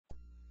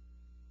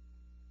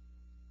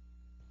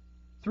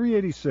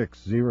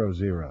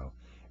38600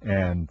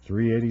 and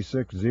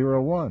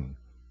 38601.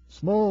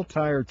 Small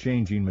Tire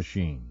Changing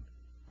Machine.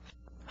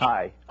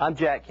 Hi, I'm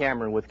Jack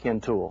Cameron with Ken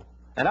Tool,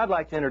 and I'd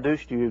like to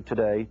introduce to you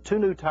today two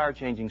new tire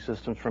changing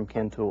systems from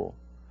Ken Tool.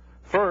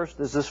 First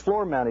is this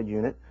floor-mounted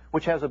unit,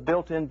 which has a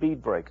built-in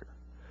bead breaker.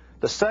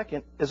 The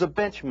second is a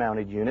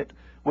bench-mounted unit,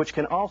 which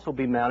can also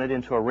be mounted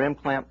into a rim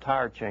clamp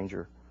tire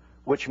changer,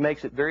 which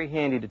makes it very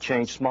handy to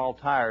change small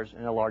tires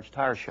in a large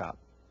tire shop.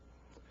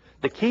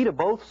 The key to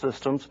both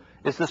systems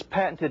is this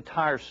patented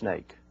tire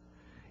snake.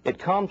 It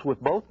comes with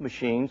both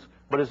machines,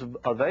 but is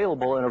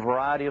available in a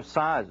variety of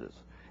sizes,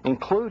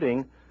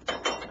 including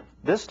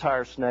this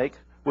tire snake,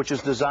 which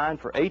is designed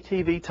for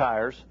ATV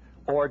tires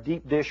or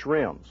deep dish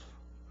rims.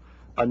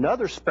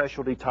 Another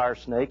specialty tire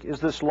snake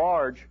is this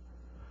large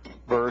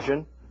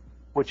version,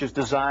 which is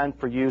designed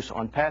for use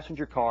on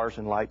passenger cars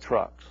and light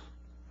trucks.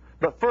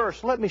 But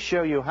first, let me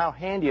show you how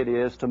handy it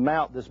is to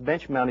mount this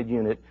bench-mounted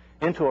unit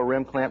into a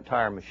rim clamp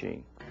tire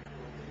machine.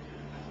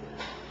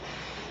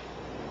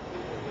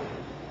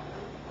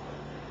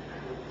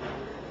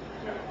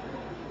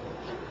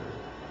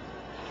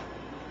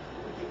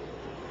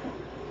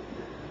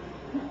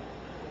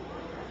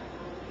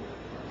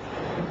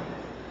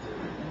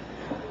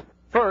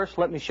 First,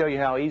 let me show you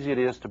how easy it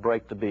is to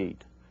break the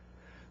bead.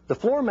 The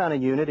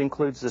floor-mounted unit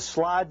includes the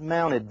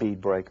slide-mounted bead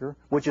breaker,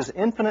 which is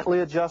infinitely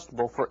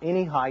adjustable for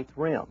any height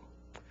rim.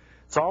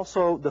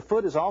 The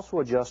foot is also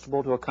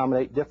adjustable to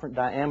accommodate different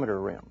diameter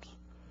rims.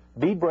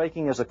 Bead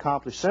breaking is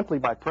accomplished simply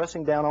by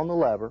pressing down on the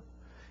lever,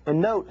 and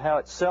note how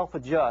it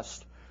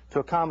self-adjusts to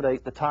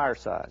accommodate the tire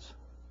size.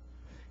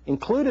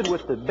 Included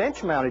with the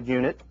bench-mounted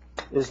unit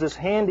is this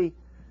handy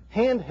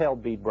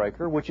handheld bead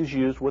breaker, which is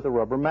used with a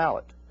rubber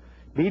mallet.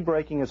 Bead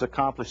breaking is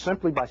accomplished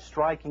simply by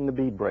striking the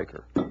bead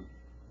breaker.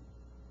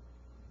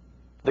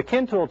 The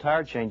Ken Tool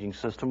tire changing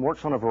system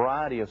works on a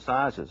variety of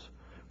sizes,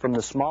 from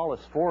the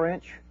smallest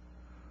 4-inch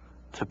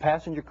to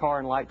passenger car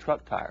and light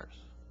truck tires.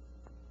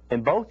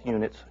 And both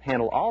units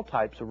handle all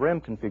types of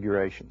rim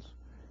configurations,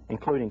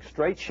 including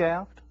straight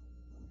shaft,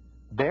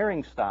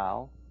 bearing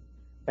style,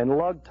 and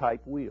lug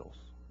type wheels.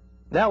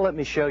 Now let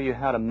me show you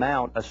how to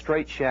mount a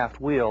straight shaft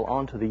wheel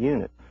onto the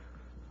unit.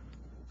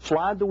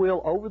 Slide the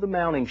wheel over the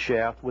mounting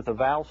shaft with the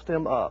valve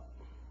stem up.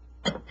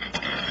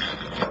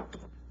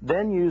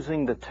 Then,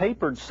 using the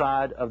tapered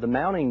side of the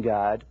mounting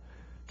guide,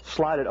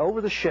 slide it over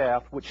the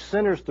shaft, which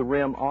centers the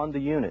rim on the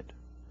unit.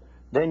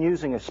 Then,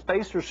 using a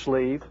spacer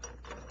sleeve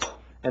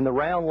and the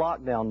round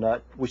lockdown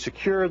nut, we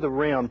secure the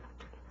rim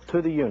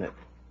to the unit.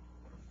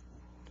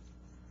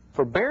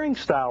 For bearing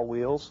style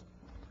wheels,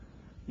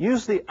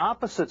 use the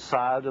opposite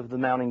side of the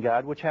mounting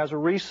guide, which has a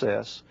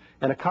recess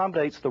and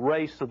accommodates the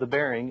race of the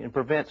bearing and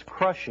prevents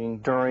crushing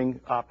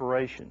during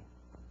operation.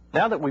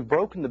 Now that we've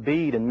broken the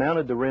bead and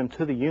mounted the rim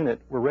to the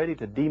unit, we're ready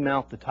to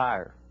demount the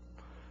tire.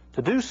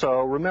 To do so,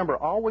 remember,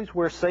 always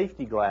wear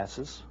safety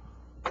glasses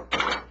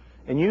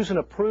and use an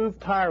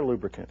approved tire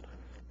lubricant.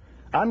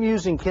 I'm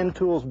using Ken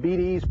Tool's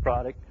BDEase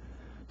product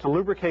to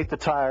lubricate the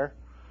tire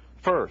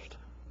first.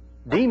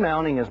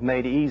 Demounting is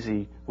made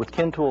easy with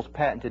Ken Tool's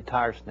patented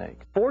tire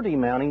snake. For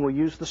demounting, we'll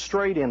use the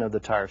straight end of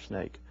the tire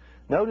snake.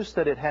 Notice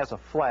that it has a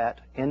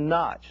flat and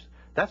notch.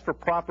 That's for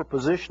proper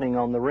positioning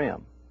on the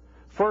rim.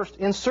 First,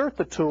 insert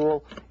the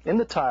tool in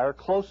the tire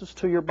closest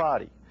to your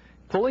body.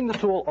 Pulling the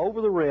tool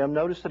over the rim,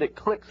 notice that it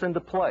clicks into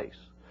place.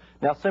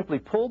 Now simply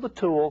pull the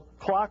tool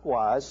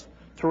clockwise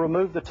to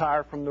remove the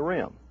tire from the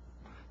rim.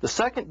 The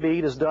second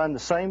bead is done the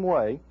same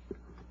way,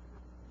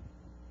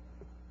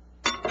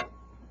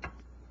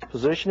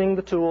 positioning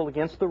the tool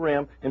against the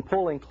rim and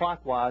pulling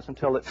clockwise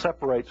until it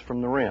separates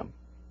from the rim.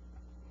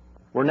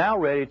 We're now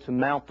ready to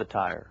mount the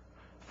tire.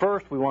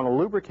 First, we want to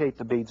lubricate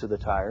the beads of the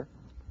tire,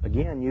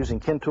 again using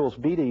Ken Tool's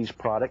BDEase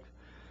product.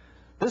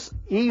 This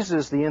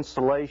eases the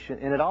installation,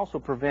 and it also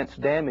prevents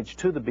damage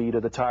to the bead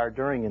of the tire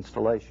during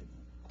installation.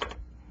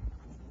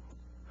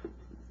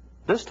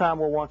 This time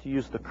we'll want to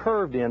use the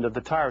curved end of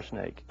the tire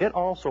snake. It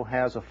also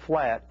has a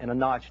flat and a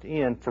notched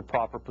end for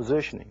proper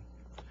positioning.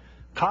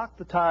 Cock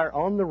the tire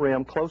on the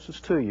rim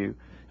closest to you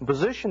and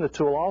position the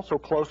tool also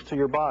close to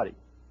your body.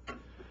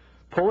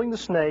 Pulling the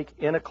snake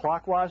in a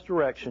clockwise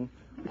direction,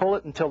 pull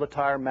it until the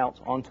tire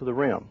mounts onto the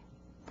rim.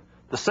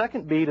 The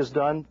second bead is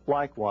done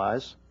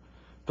likewise,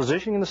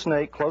 positioning the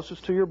snake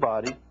closest to your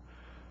body,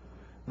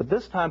 but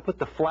this time put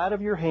the flat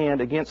of your hand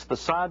against the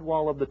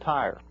sidewall of the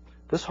tire.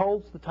 This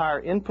holds the tire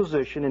in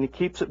position and it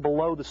keeps it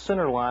below the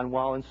center line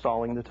while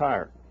installing the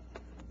tire.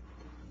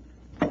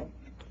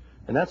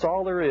 And that's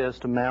all there is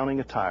to mounting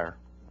a tire.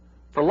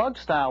 For lug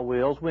style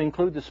wheels, we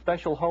include the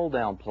special hold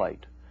down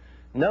plate.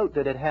 Note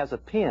that it has a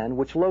pin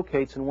which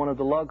locates in one of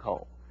the lug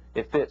holes.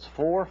 It fits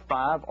 4,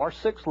 5, or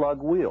 6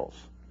 lug wheels.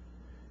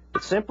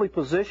 It simply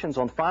positions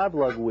on 5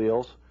 lug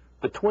wheels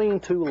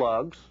between 2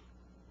 lugs,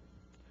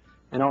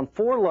 and on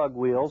 4 lug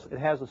wheels it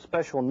has a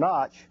special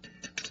notch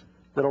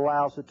that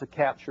allows it to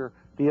capture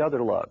the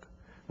other lug.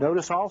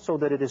 Notice also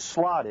that it is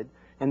slotted,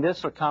 and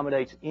this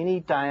accommodates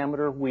any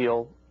diameter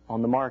wheel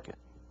on the market.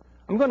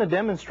 I'm going to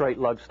demonstrate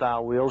lug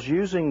style wheels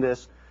using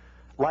this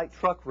light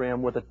truck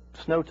rim with a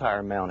snow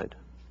tire mounted.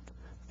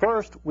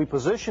 First, we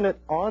position it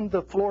on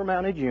the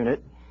floor-mounted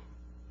unit,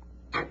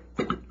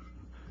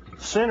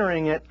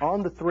 centering it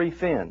on the 3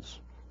 fins.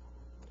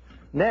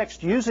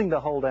 Next, using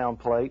the hold-down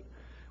plate,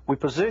 we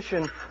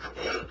position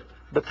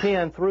the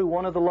pin through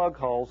one of the lug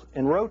holes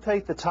and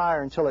rotate the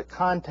tire until it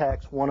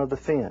contacts one of the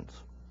fins.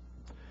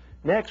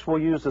 Next, we'll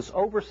use this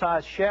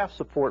oversized shaft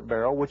support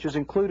barrel, which is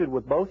included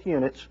with both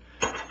units,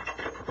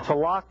 to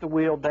lock the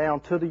wheel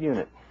down to the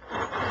unit.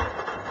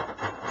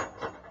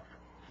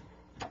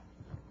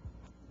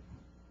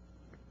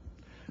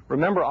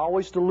 Remember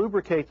always to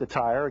lubricate the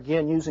tire,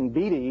 again using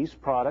BD's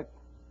product.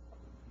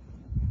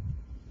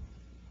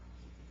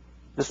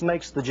 This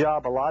makes the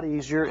job a lot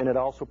easier, and it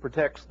also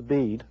protects the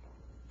bead.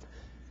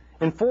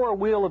 And for a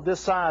wheel of this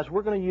size,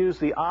 we're going to use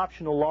the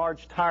optional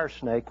large tire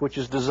snake, which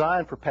is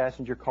designed for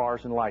passenger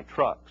cars and light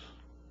trucks.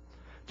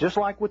 Just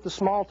like with the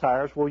small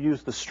tires, we'll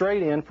use the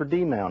straight end for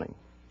demounting.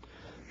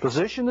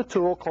 Position the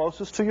tool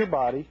closest to your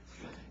body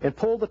and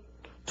pull the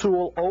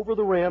tool over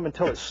the rim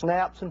until it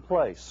snaps in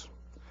place.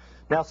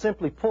 Now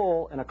simply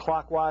pull in a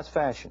clockwise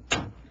fashion.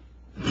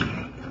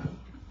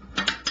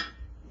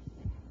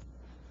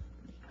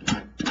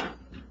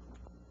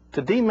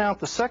 To demount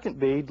the second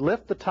bead,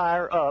 lift the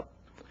tire up,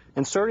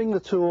 inserting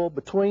the tool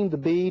between the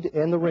bead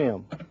and the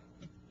rim.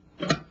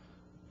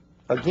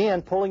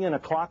 Again, pulling in a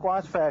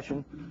clockwise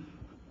fashion,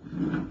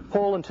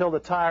 pull until the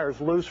tire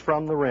is loose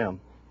from the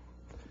rim.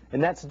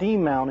 And that's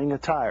demounting a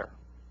tire.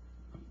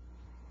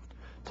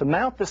 To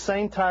mount the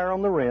same tire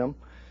on the rim,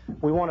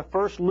 we want to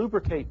first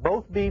lubricate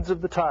both beads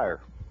of the tire.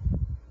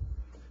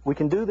 We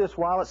can do this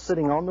while it's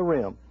sitting on the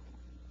rim.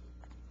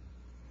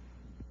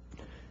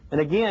 And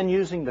again,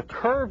 using the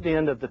curved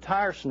end of the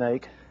tire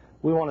snake,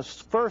 we want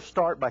to first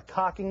start by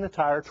cocking the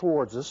tire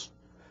towards us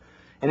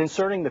and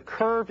inserting the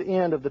curved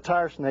end of the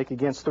tire snake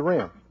against the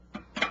rim.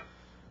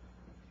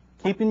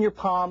 Keeping your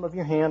palm of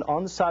your hand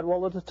on the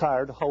sidewall of the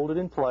tire to hold it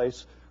in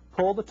place,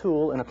 pull the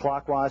tool in a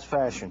clockwise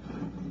fashion.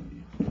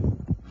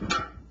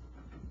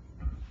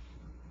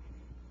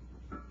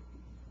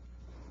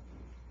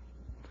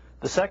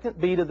 The second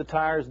bead of the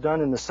tire is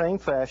done in the same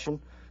fashion,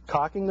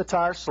 cocking the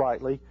tire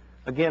slightly,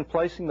 again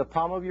placing the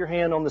palm of your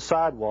hand on the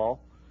sidewall,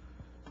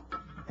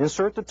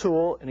 insert the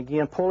tool, and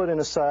again pull it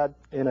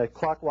in a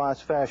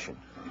clockwise fashion.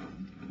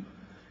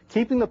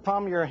 Keeping the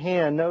palm of your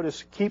hand,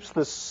 notice, keeps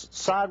the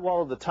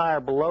sidewall of the tire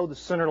below the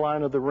center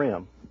line of the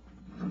rim.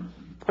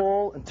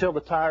 Pull until the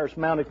tire is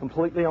mounted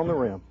completely on the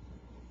rim.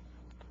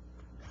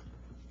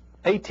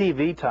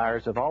 ATV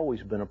tires have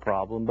always been a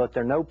problem, but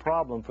they're no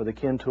problem for the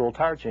Ken Tool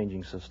tire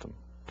changing system.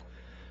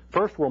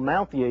 First, we'll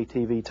mount the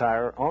ATV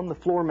tire on the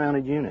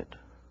floor-mounted unit.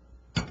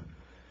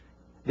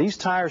 These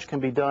tires can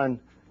be done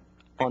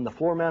on the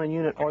floor-mounted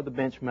unit or the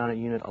bench-mounted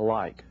unit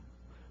alike.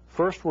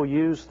 First, we'll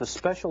use the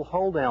special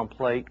hold-down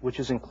plate, which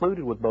is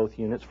included with both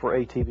units for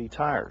ATV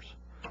tires,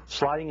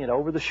 sliding it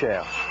over the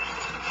shaft.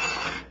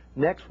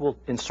 Next, we'll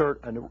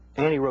insert an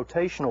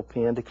anti-rotational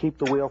pin to keep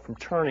the wheel from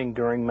turning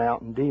during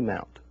mount and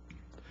demount.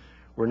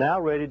 We're now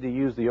ready to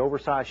use the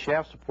oversized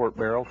shaft support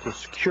barrel to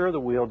secure the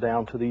wheel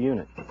down to the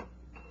unit.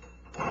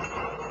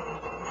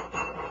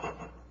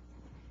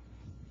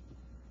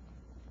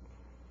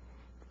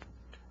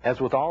 As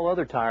with all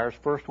other tires,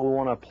 first we'll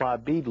want to apply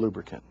bead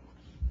lubricant.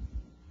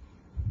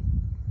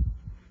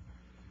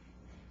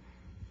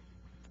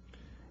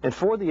 And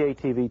for the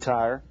ATV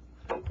tire,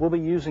 we'll be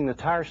using the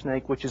tire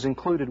snake, which is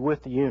included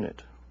with the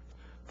unit.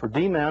 For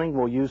demounting,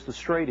 we'll use the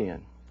straight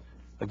end.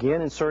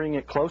 Again, inserting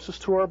it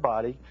closest to our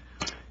body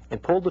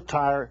and pull the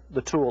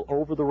tool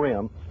over the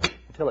rim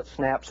until it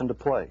snaps into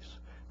place.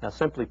 Now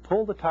simply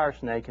pull the tire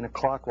snake in a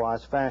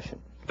clockwise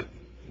fashion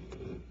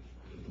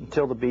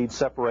until the bead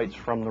separates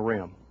from the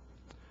rim.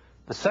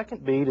 The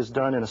second bead is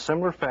done in a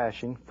similar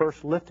fashion,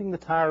 first lifting the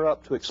tire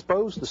up to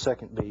expose the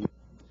second bead.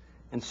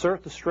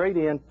 Insert the straight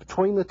end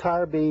between the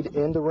tire bead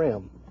and the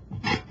rim.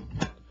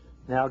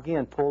 Now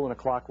again, pull in a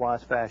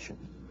clockwise fashion.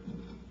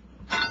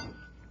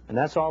 And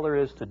that's all there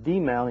is to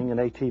demounting an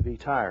ATV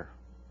tire.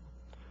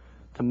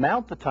 To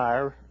mount the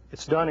tire,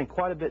 it's done in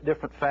quite a bit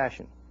different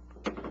fashion.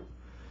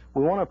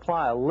 We want to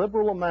apply a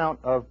liberal amount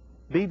of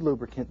bead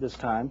lubricant this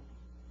time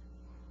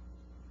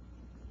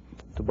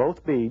to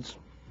both beads.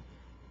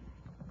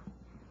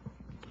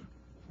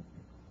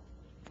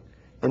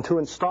 And to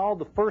install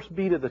the first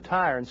bead of the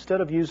tire,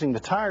 instead of using the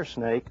tire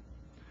snake,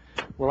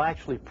 we'll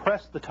actually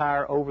press the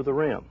tire over the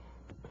rim.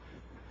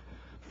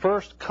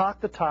 First,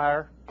 cock the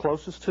tire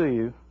closest to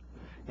you,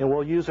 and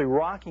we'll use a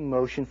rocking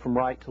motion from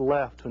right to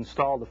left to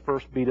install the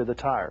first bead of the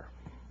tire.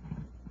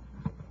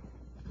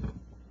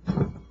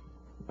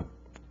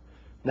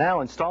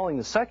 Now, installing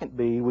the second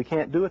bead, we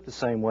can't do it the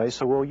same way,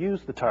 so we'll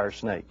use the tire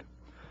snake.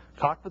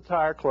 Cock the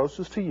tire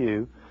closest to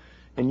you,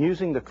 and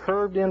using the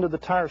curved end of the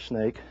tire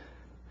snake,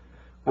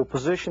 we'll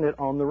position it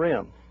on the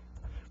rim.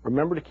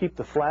 Remember to keep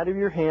the flat of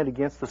your hand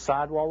against the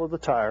sidewall of the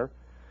tire.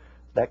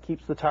 That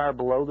keeps the tire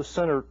below the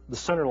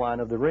center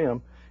line of the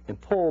rim, and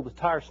pull the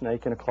tire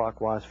snake in a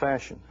clockwise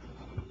fashion.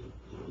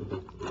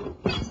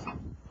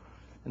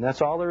 And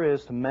that's all there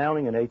is to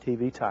mounting an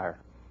ATV tire.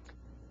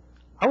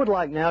 I would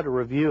like now to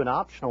review an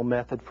optional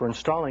method for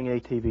installing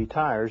ATV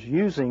tires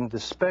using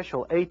the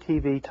special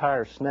ATV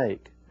tire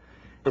snake.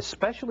 It's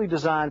specially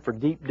designed for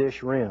deep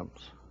dish rims.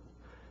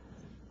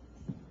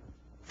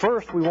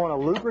 First, we want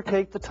to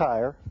lubricate the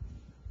tire,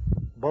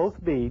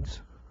 both beads,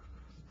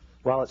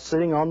 while it's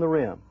sitting on the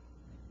rim.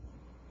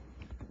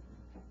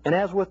 And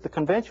as with the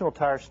conventional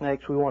tire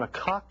snakes, we want to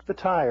cock the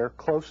tire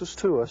closest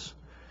to us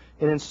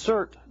and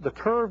insert the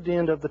curved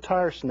end of the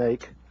tire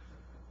snake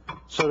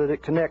so that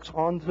it connects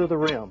onto the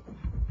rim.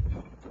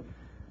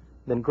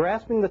 Then,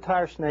 grasping the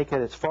tire snake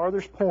at its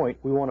farthest point,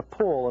 we want to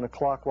pull in a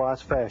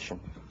clockwise fashion.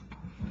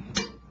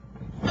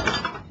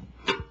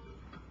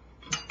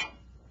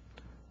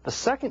 The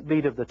second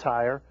bead of the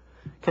tire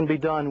can be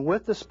done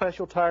with the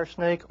special tire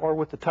snake or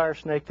with the tire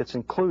snake that's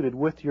included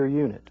with your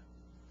unit.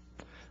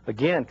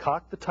 Again,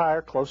 cock the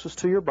tire closest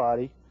to your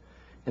body,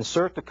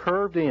 insert the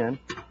curved end,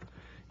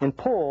 and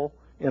pull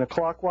in a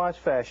clockwise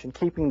fashion,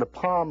 keeping the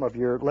palm of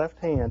your left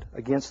hand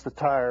against the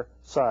tire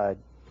side.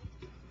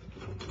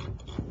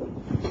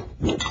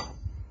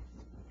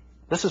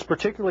 This is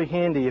particularly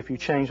handy if you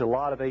change a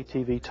lot of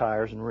ATV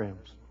tires and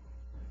rims.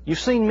 You've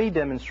seen me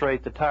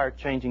demonstrate the tire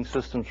changing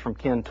systems from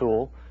Ken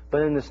Tool,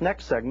 but in this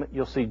next segment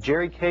you'll see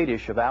Jerry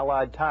Kadish of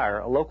Allied Tire,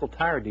 a local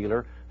tire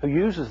dealer who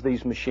uses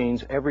these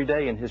machines every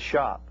day in his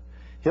shop.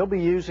 He'll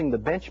be using the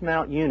bench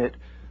mount unit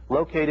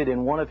located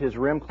in one of his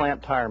rim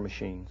clamp tire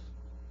machines.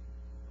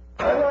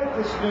 I like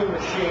this new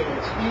machine.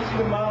 It's easy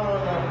to mount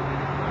on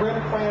a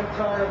rim clamp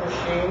tire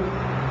machine.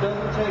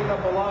 Doesn't take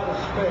up a lot of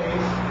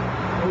space,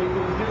 and you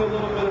can do a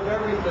little bit of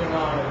everything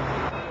on it.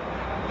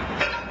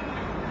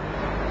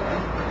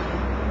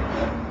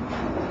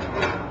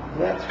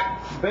 That's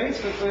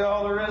basically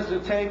all there is to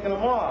taking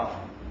them off.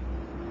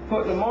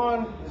 Putting them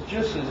on is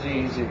just as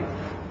easy.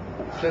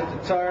 Set the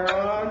tire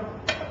on.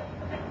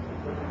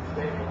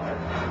 Get a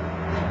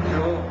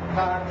little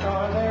cocked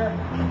on there.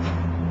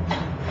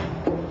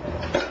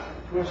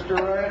 Twist her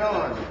right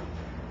on.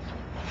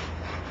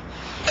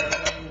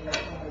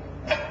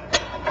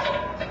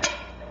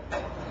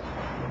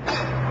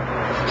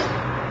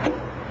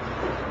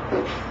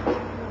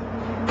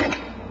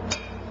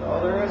 That's all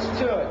there is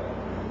to it.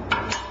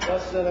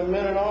 Less than a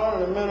minute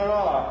on and a minute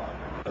off.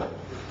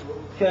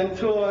 Ken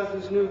Tool has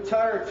his new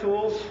tire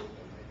tools.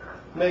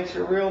 Makes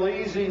it real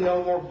easy.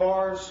 No more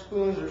bars,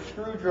 spoons, or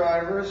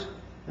screwdrivers.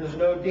 There's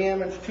no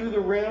damage to the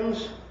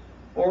rims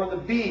or the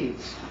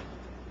beads.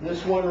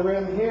 This one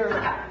rim here,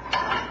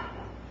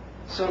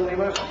 somebody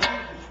must have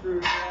used a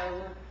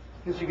screwdriver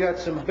because you got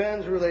some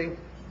bends where they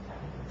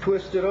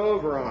twisted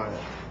over on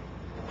it.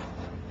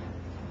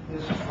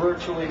 This is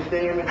virtually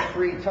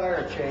damage-free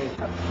tire change.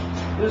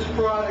 This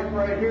product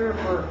right here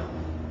for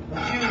a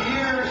few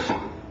years,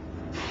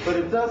 but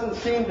it doesn't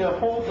seem to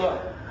hold the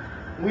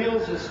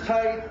wheels as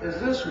tight as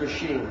this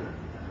machine.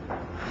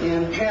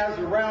 And has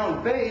a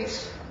round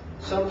base.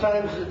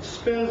 Sometimes it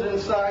spins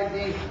inside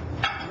the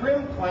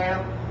rim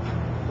clamp,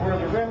 where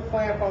the rim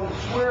clamp on the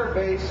square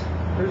base,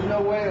 there's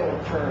no way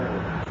it'll turn.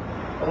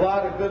 A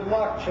lot of good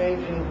luck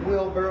changing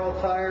wheelbarrow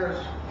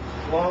tires,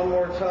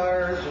 lawnmower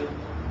tires, and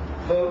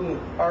boat and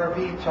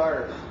RV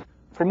tires.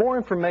 For more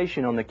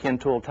information on the Ken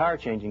Tool tire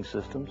changing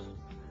systems,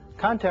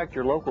 contact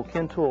your local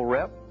Ken Tool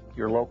rep,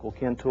 your local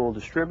Ken Tool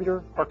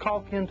distributor, or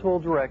call Ken Tool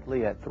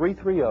directly at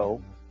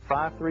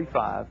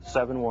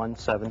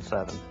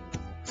 330-535-7177.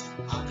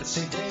 I could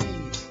say day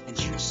and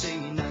you'd say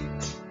night.